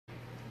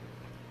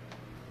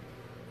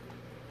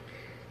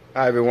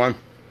Hi everyone,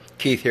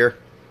 Keith here.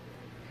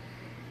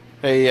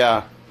 Hey,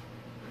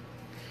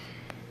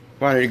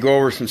 wanted to go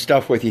over some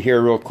stuff with you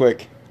here real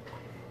quick.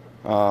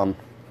 In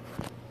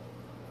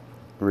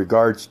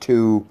regards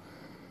to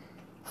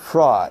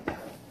fraud.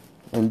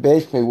 And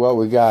basically what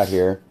we got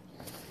here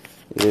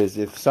is,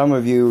 if some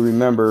of you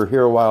remember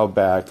here a while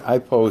back, I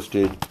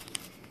posted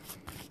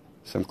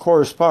some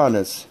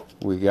correspondence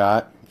we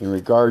got in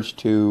regards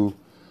to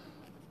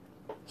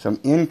some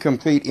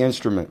incomplete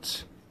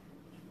instruments.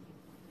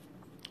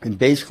 And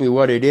basically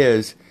what it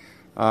is,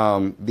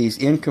 these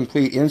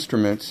incomplete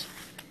instruments,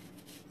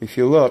 if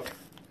you look,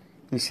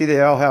 you see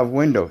they all have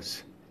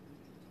windows.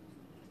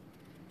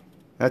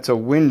 That's a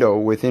window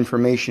with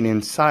information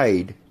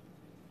inside.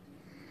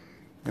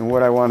 And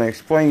what I want to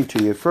explain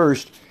to you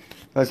first,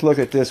 let's look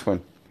at this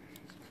one.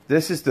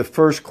 This is the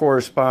first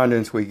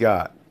correspondence we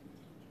got.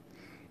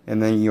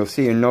 And then you'll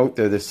see a note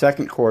there, the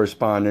second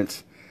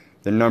correspondence,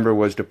 the number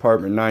was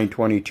Department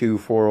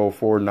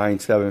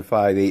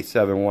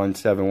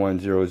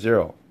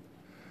 922-404-975-871-7100.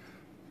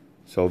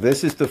 So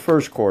this is the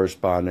first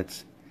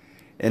correspondence.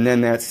 And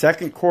then that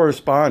second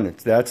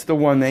correspondence, that's the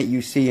one that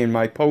you see in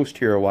my post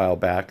here a while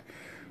back,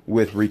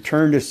 with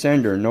return to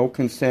sender, no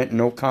consent,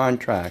 no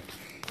contract.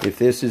 If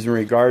this is in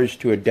regards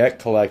to a debt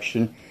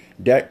collection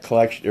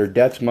or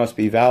debts must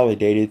be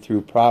validated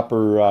through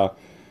proper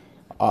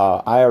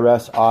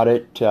IRS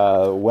audit,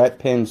 wet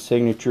pen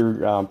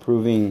signature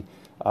proving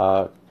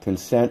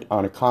consent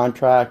on a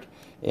contract,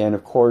 and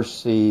of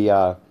course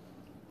the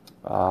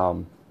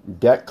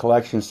debt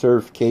collection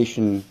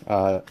certification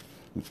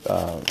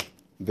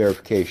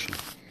verification.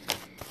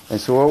 And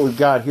so what we've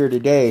got here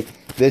today,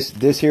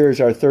 this here is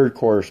our third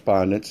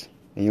correspondence,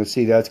 and you'll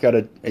see that's got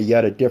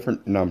yet a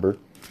different number.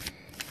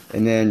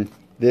 And then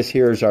this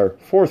here is our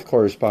fourth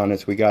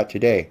correspondence we got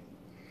today.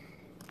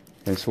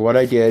 And so what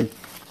I did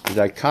is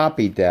I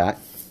copied that,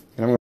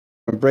 and I'm going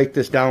to break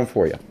this down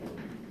for you.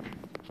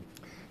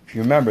 If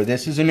you remember,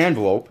 this is an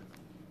envelope,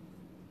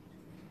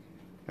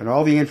 and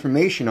all the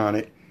information on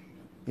it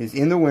is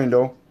in the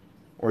window,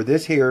 or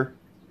this here,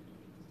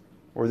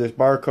 or this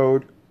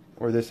barcode,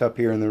 or this up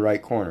here in the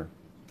right corner.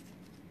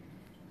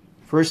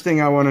 First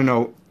thing I want to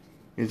note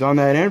is on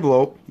that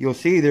envelope, you'll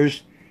see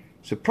there's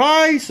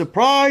surprise,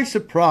 surprise,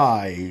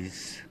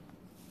 surprise.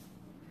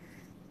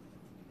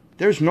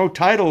 There's no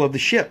title of the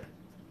ship.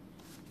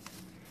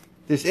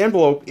 This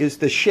envelope is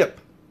the ship.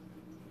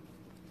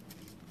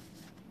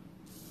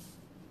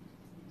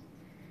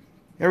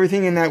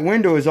 Everything in that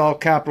window is all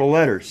capital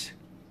letters.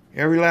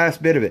 Every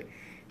last bit of it.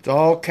 It's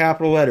all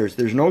capital letters.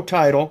 There's no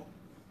title.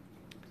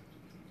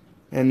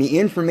 And the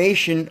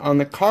information on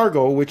the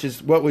cargo, which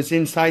is what was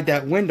inside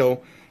that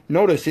window,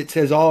 notice it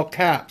says all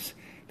caps.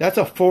 That's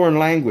a foreign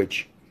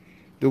language.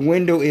 The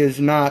window is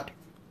not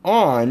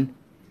on,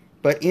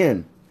 but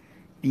in.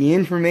 The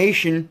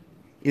information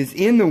is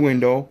in the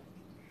window,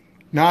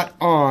 not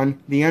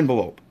on the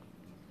envelope.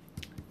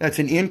 That's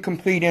an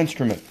incomplete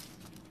instrument.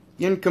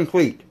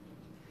 Incomplete.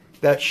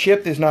 That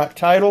ship is not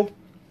titled,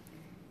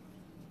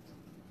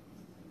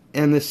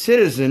 and the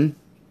citizen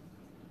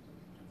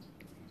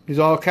is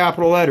all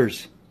capital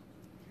letters,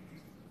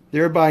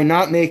 thereby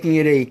not making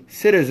it a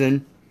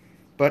citizen,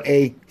 but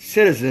a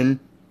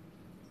citizen,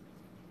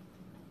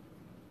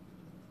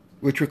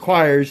 which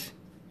requires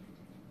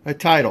a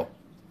title.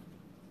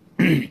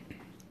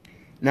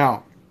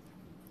 Now,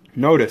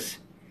 notice,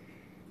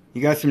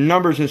 you got some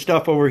numbers and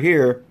stuff over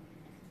here,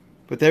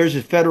 but there's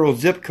a federal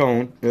zip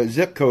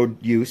code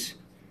use,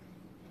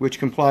 which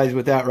complies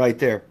with that right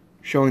there,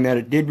 showing that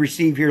it did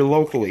receive here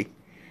locally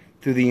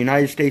through the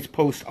United States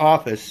Post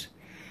Office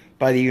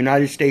by the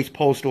United States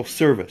Postal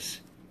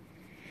Service.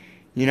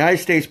 The United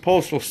States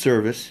Postal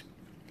Service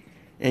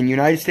and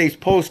United States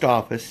Post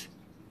Office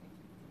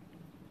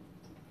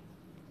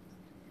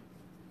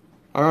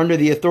are under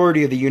the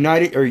authority of the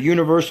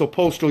Universal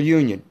Postal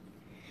Union,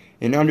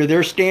 and under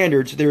their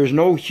standards there is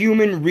no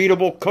human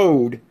readable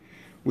code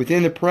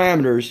within the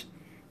parameters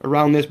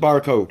around this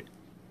barcode.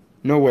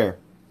 Nowhere.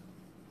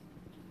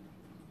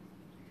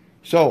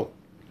 So,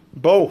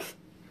 both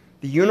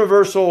the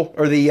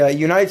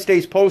United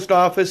States Post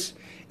Office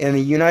and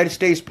the United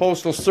States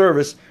Postal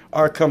Service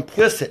are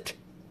complicit.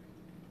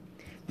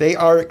 They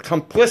are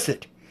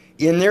complicit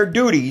in their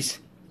duties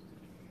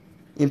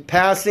in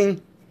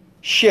passing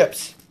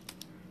ships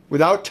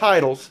without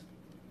titles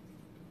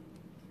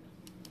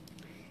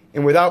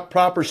and without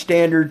proper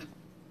standard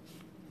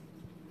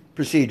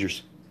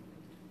procedures.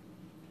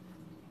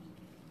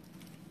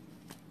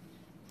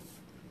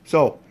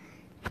 So,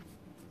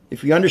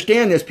 if you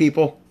understand this,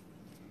 people,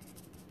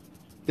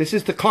 this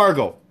is the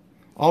cargo.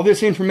 All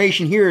this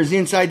information here is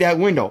inside that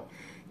window.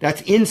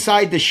 That's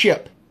inside the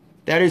ship.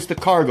 That is the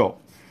cargo.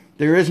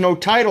 There is no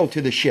title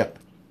to the ship.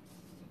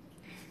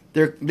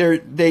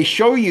 They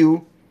show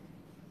you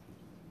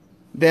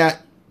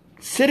that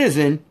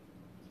citizen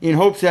in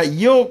hopes that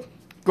you'll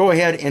go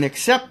ahead and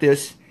accept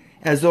this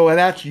as though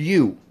that's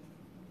you.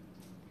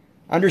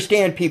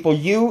 Understand, people,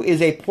 you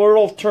is a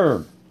plural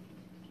term.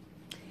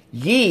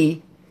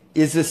 Ye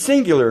is the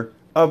singular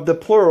of the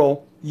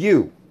plural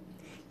you.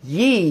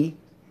 Ye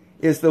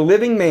is the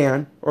living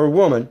man or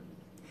woman,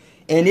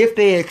 and if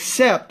they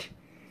accept,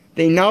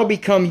 they now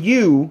become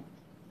you,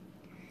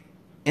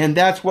 and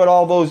that's what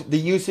the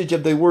usage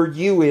of the word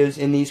you is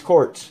in these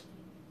courts.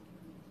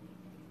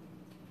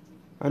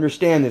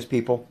 Understand this,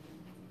 people.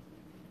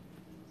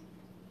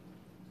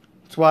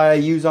 That's why I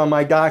use on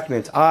my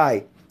documents,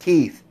 I,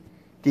 Keith,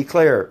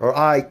 declare, or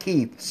I,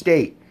 Keith,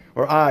 state,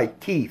 or I,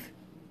 Keith.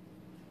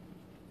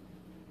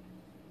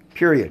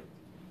 Period.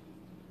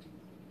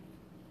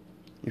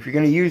 If you're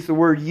going to use the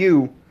word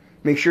you,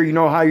 make sure you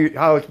know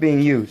how it's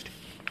being used.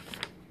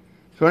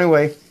 So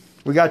anyway,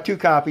 we got 2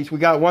 copies. We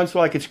got one so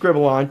I could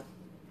scribble on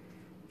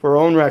for our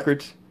own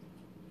records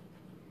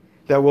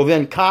that we'll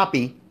then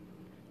copy.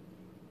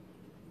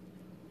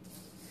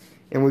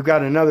 And we've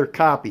got another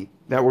copy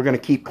that we're going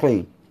to keep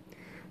clean.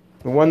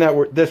 The one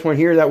this one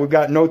here that we've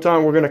got notes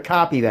on, we're going to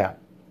copy that.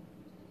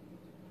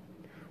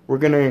 We're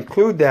going to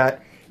include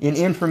that in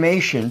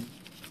information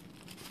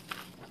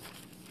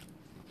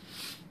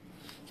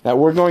that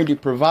we're going to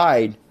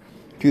provide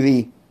to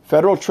the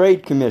Federal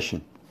Trade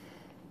Commission.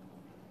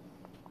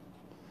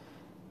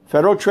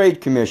 Federal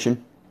Trade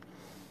Commission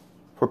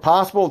for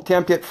possible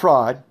attempt at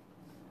fraud,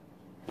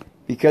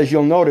 because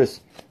you'll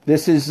notice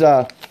this is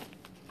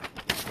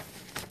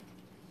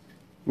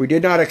we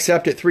did not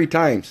accept it 3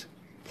 times.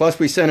 Plus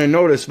we sent a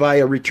notice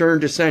via return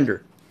to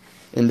sender.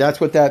 And that's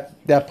what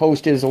that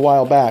post is a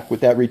while back with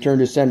that return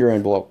to sender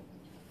envelope.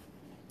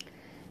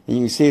 And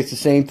you can see it's the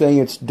same thing.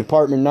 It's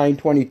Department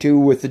 922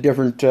 with a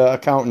different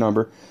account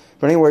number.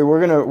 But anyway,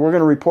 we're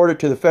gonna report it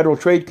to the Federal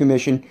Trade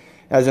Commission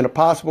as a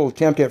possible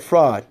attempt at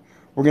fraud.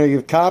 We're going to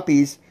give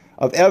copies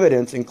of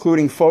evidence,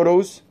 including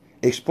photos,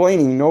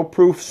 explaining no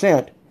proof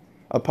sent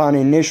upon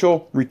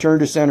initial return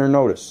to sender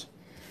notice.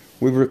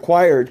 We've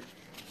required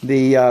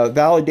the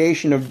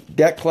validation of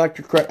debt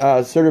collector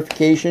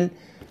certification,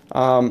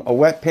 a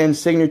wet pen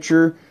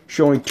signature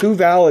showing 2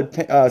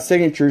 valid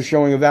signatures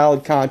showing a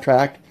valid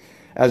contract,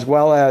 as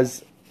well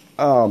as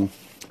an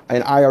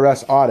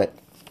IRS audit.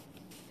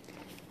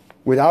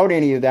 Without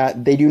any of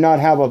that, they do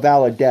not have a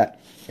valid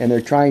debt, and they're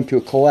trying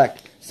to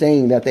collect,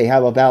 saying that they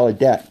have a valid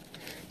debt.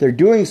 They're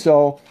doing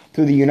so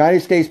through the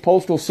United States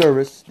Postal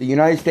Service, the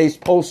United States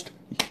Post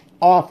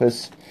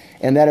Office,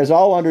 and that is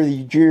all under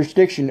the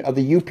jurisdiction of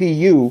the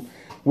UPU,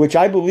 which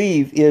I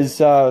believe is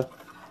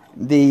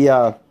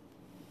the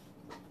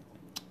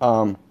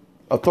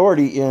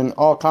authority in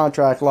all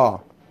contract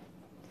law.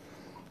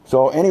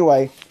 So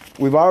anyway,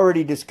 we've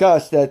already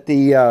discussed that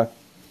the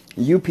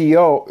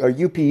UPO or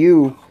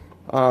UPU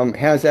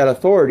has that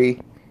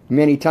authority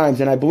many times,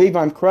 and I believe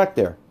I'm correct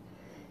there.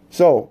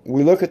 So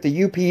we look at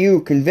the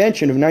UPU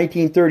Convention of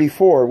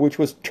 1934, which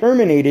was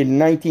terminated in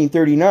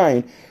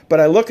 1939, but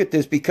I look at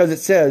this because it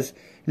says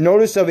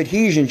notice of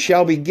adhesion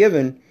shall be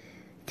given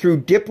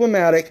through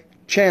diplomatic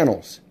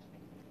channels.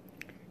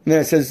 And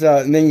then it says,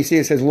 and then you see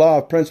it says law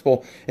of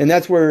principle, and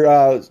that's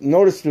where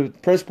notice to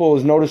principle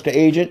is notice to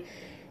agent.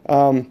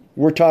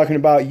 We're talking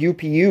about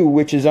UPU,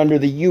 which is under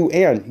the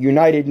UN,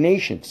 United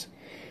Nations.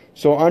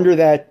 So under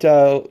that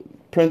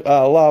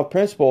law of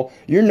principle,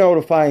 you're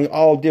notifying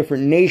all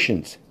different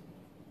nations.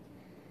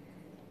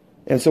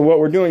 And so what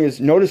we're doing is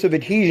notice of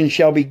adhesion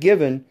shall be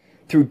given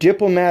through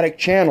diplomatic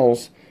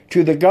channels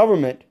to the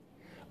government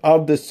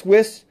of the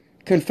Swiss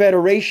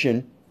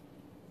Confederation,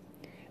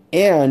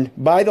 and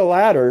by the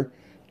latter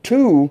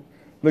to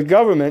the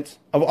governments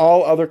of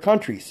all other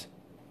countries.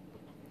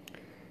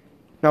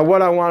 Now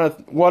what I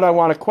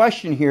want to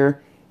question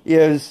here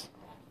is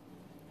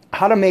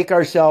how to make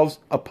ourselves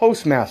a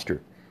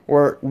postmaster,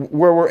 or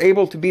where we're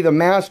able to be the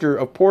master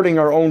of porting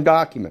our own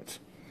documents.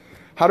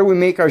 How do we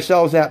make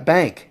ourselves that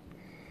bank?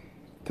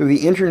 Through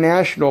the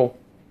international,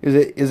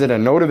 is it a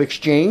note of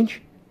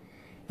exchange?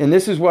 And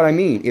this is what I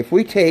mean. If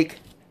we take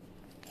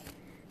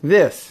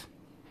this,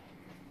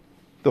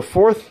 the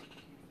 4th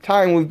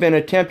time we've been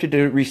attempted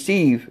to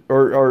receive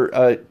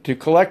or to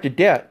collect a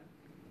debt,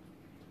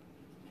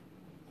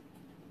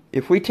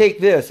 if we take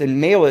this and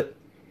mail it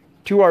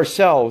to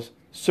ourselves,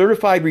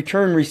 certified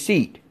return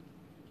receipt,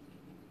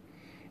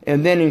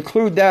 and then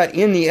include that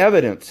in the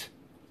evidence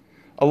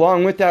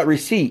along with that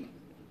receipt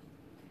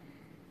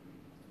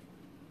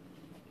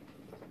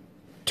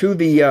to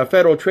the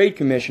Federal Trade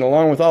Commission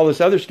along with all this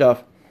other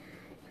stuff,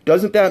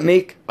 doesn't that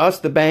make us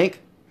the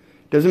bank?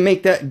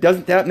 Doesn't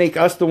that make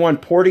us the one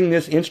porting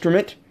this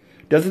instrument?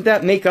 Doesn't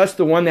that make us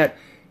the one that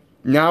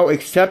now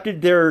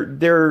accepted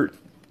their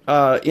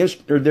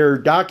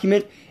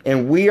document,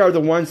 and we are the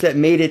ones that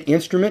made it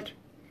instrument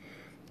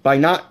by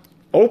not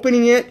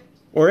opening it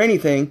or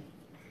anything,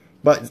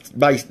 but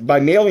by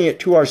mailing it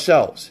to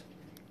ourselves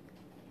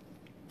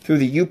through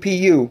the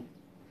UPU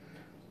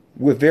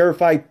with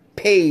verified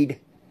paid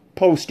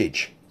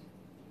postage,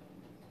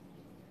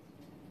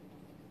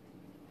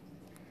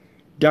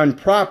 done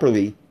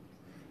properly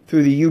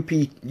through the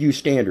UPU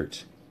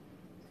standards.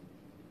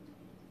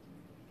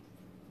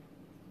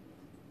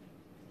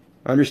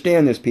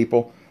 Understand this,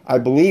 people. I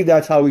believe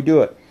that's how we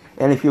do it.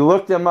 And if you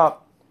look them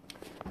up,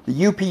 the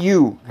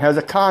UPU has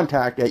a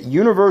contact at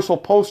Universal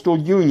Postal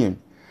Union,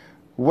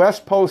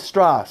 West Post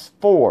Strasse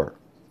 4,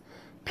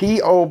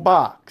 P.O.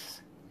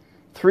 Box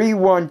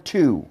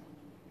 312,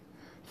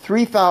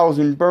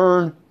 3000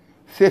 Bern,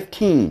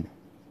 15,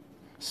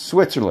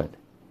 Switzerland.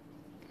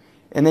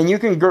 And then you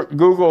can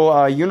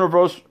Google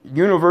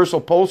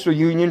Universal Postal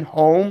Union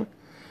Home,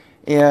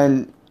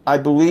 and I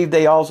believe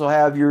they also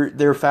have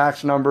their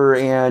fax number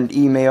and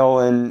email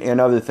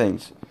and other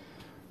things.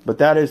 But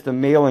that is the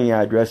mailing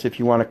address if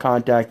you want to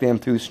contact them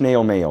through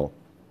snail mail.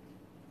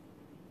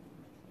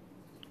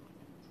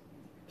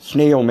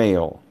 Snail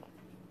mail.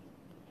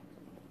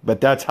 But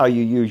that's how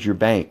you use your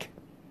bank.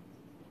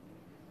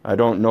 I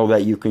don't know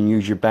that you can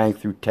use your bank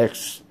through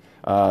texts,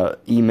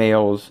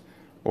 emails,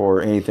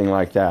 or anything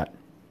like that.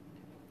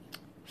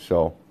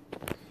 So,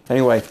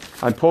 anyway,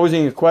 I'm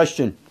posing a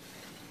question.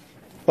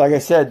 Like I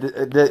said,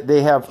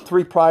 they have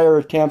 3 prior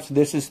attempts.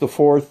 This is the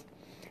 4th.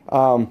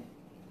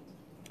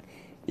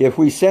 If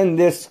we send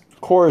this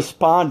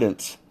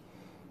correspondence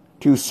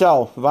to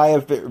self via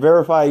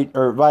verified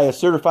or via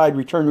certified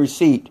return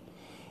receipt,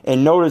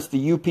 and notice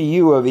the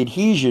UPU of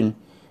adhesion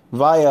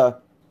via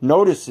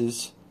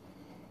notices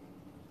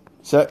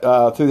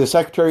through the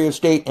Secretary of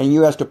State and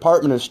U.S.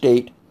 Department of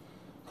State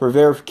for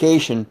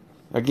verification,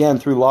 again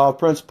through law of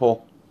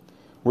principle.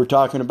 We're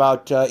talking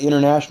about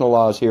international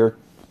laws here.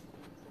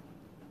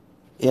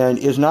 And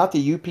is not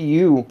the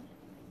UPU,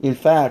 in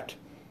fact,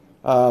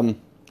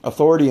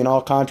 authority in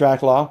all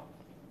contract law?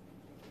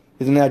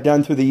 Isn't that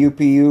done through the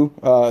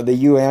UPU, the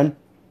UN?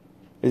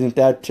 Isn't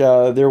that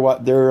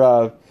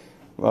their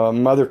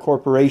mother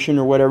corporation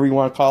or whatever you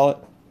want to call it?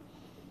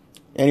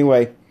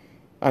 Anyway,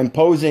 I'm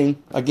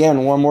posing,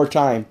 again, one more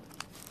time.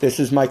 This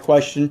is my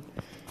question.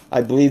 I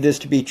believe this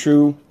to be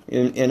true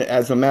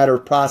as a matter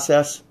of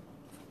process.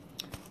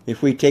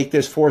 If we take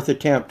this 4th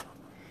attempt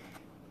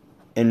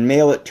and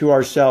mail it to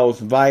ourselves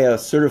via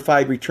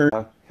certified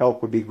return,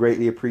 help would be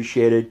greatly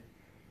appreciated.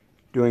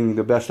 Doing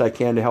the best I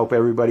can to help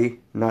everybody,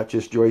 not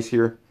just Joyce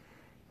here.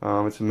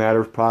 It's a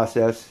matter of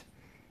process,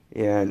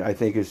 and I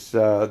think it's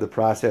the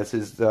process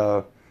is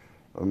a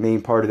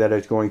main part of that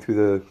is going through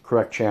the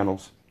correct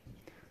channels.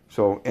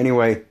 So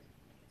anyway,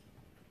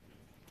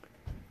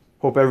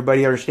 hope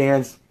everybody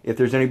understands. If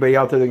there's anybody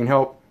out there that can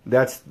help,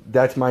 that's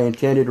my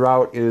intended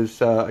route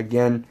is,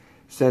 again,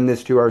 send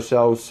this to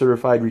ourselves,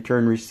 certified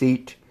return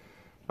receipt,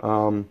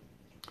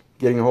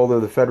 getting a hold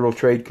of the Federal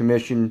Trade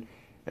Commission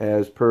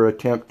as per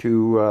attempt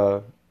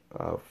to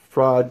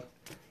fraud,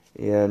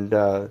 and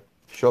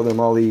show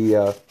them all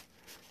the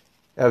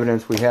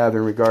evidence we have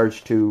in regards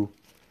to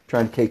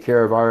trying to take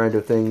care of our end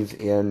of things,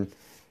 and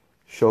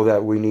show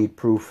that we need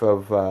proof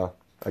of,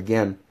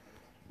 again,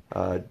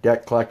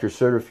 debt collector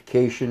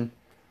certification,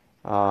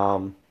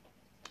 IRS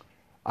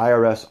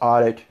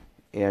audit,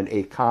 and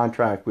a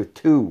contract with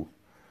 2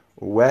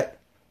 wet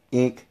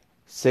ink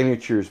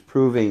signatures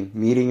proving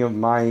meeting of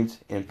minds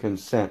and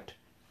consent.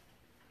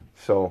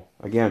 So,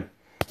 again,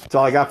 that's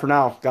all I got for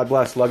now. God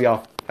bless. Love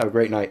y'all. Have a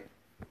great night.